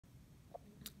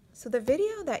So the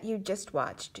video that you just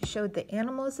watched showed the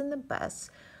animals in the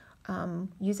bus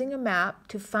using a map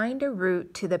to find a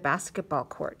route to the basketball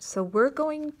court. So we're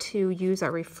going to use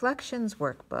our reflections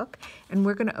workbook, and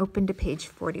we're going to open to page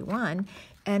 41,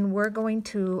 and we're going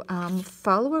to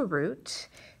follow a route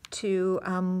to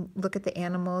look at the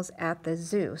animals at the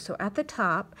zoo. So at the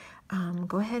top,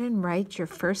 go ahead and write your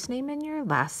first name and your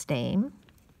last name.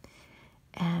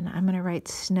 And I'm going to write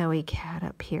Snowy Cat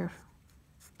up here.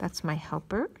 That's my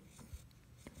helper.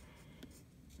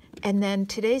 And then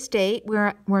today's date,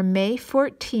 we're May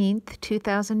 14th,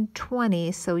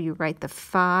 2020. So you write the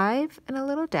 5 and a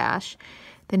little dash,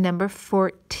 the number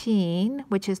 14,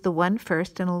 which is the one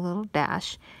first and a little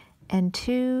dash, and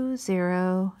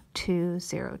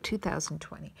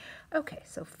 2020. Okay,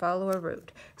 so follow a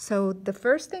route. So the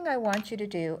first thing I want you to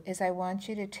do is I want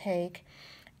you to take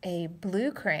a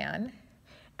blue crayon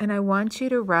and I want you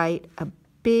to write a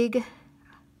big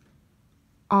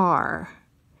R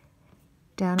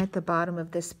down at the bottom of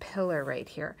this pillar right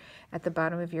here, at the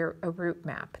bottom of your route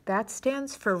map. That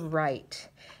stands for right.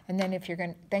 And then if you're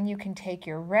going, then you can take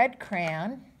your red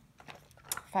crayon,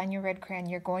 find your red crayon,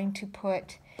 you're going to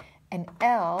put an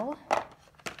L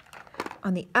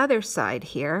on the other side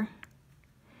here,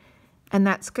 and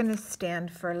that's going to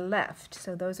stand for left.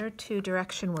 So those are two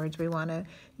direction words we want to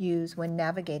use when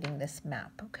navigating this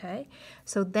map, okay?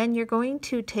 So then you're going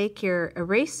to take your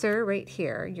eraser right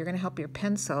here. You're going to help your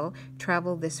pencil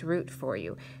travel this route for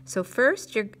you. So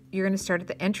first, you're going to start at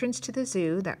the entrance to the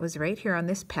zoo. That was right here on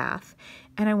this path.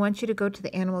 And I want you to go to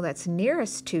the animal that's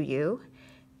nearest to you,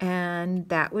 and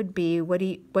that would be,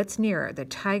 what's nearer, the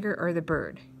tiger or the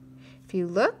bird? If you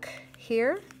look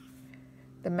here,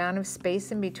 the amount of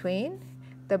space in between,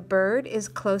 the bird is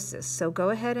closest. So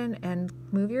go ahead and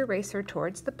move your eraser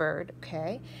towards the bird,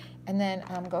 okay? And then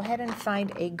go ahead and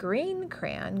find a green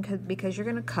crayon because you're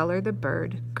going to color the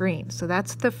bird green. So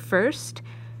that's the first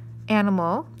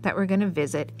animal that we're going to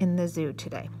visit in the zoo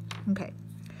today. Okay.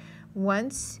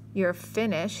 Once you're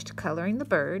finished coloring the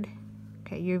bird,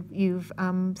 okay, you've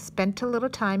spent a little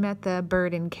time at the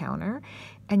bird encounter,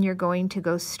 and you're going to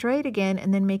go straight again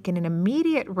and then make an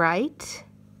immediate right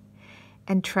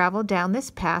and travel down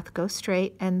this path, go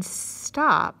straight and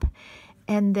stop.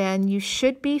 And then you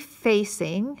should be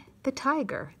facing the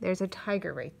tiger. There's a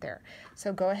tiger right there.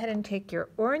 So go ahead and take your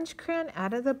orange crayon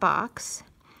out of the box,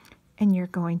 and you're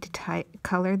going to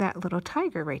color that little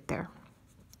tiger right there.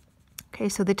 Okay,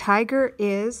 so the tiger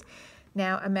is,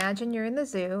 now imagine you're in the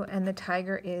zoo and the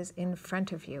tiger is in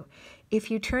front of you. If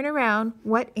you turn around,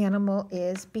 what animal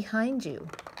is behind you?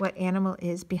 What animal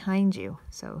is behind you?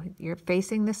 So you're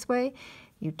facing this way,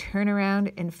 you turn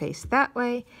around and face that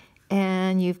way,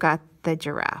 and you've got the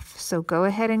giraffe. So go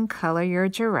ahead and color your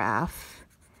giraffe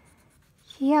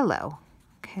yellow,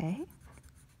 okay?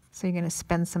 So you're going to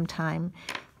spend some time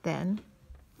then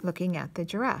looking at the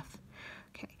giraffe.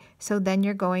 Okay, so then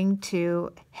you're going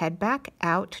to head back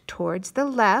out towards the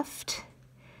left,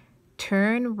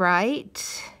 turn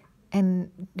right,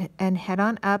 and head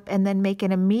on up, and then make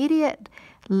an immediate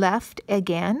left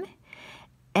again,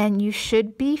 and you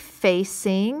should be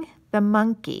facing the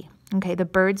monkey. Okay, the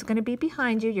bird's going to be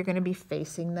behind you. You're going to be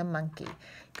facing the monkey.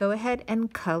 Go ahead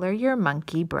and color your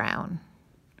monkey brown.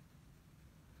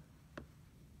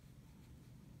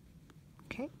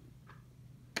 Okay.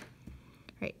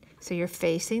 Right. So you're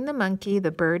facing the monkey.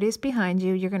 The bird is behind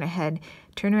you. You're going to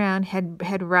turn around,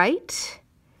 head right,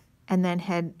 and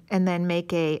then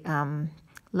make a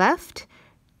left,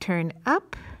 turn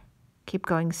up, keep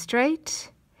going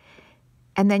straight,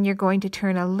 and then you're going to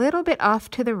turn a little bit off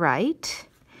to the right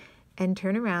and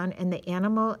turn around, and the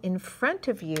animal in front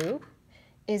of you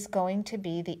is going to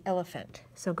be the elephant.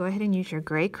 So go ahead and use your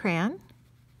gray crayon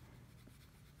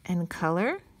and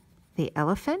color the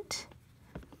elephant,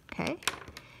 okay?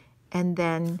 And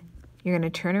then you're going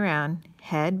to turn around,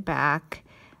 head back,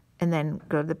 and then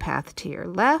go to the path to your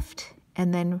left,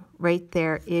 and then right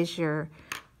there is your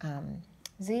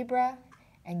zebra,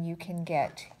 and you can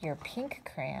get your pink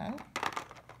crayon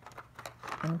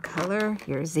and color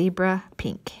your zebra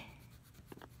pink.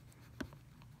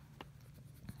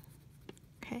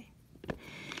 Okay.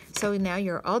 So now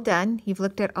you're all done. You've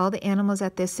looked at all the animals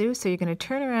at this zoo, so you're going to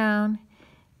turn around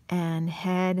and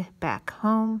head back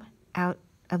home out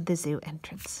of the zoo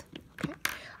entrance. Okay.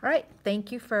 All right.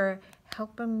 Thank you for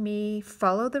helping me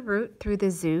follow the route through the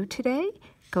zoo today.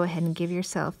 Go ahead and give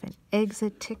yourself an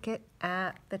exit ticket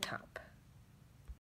at the top.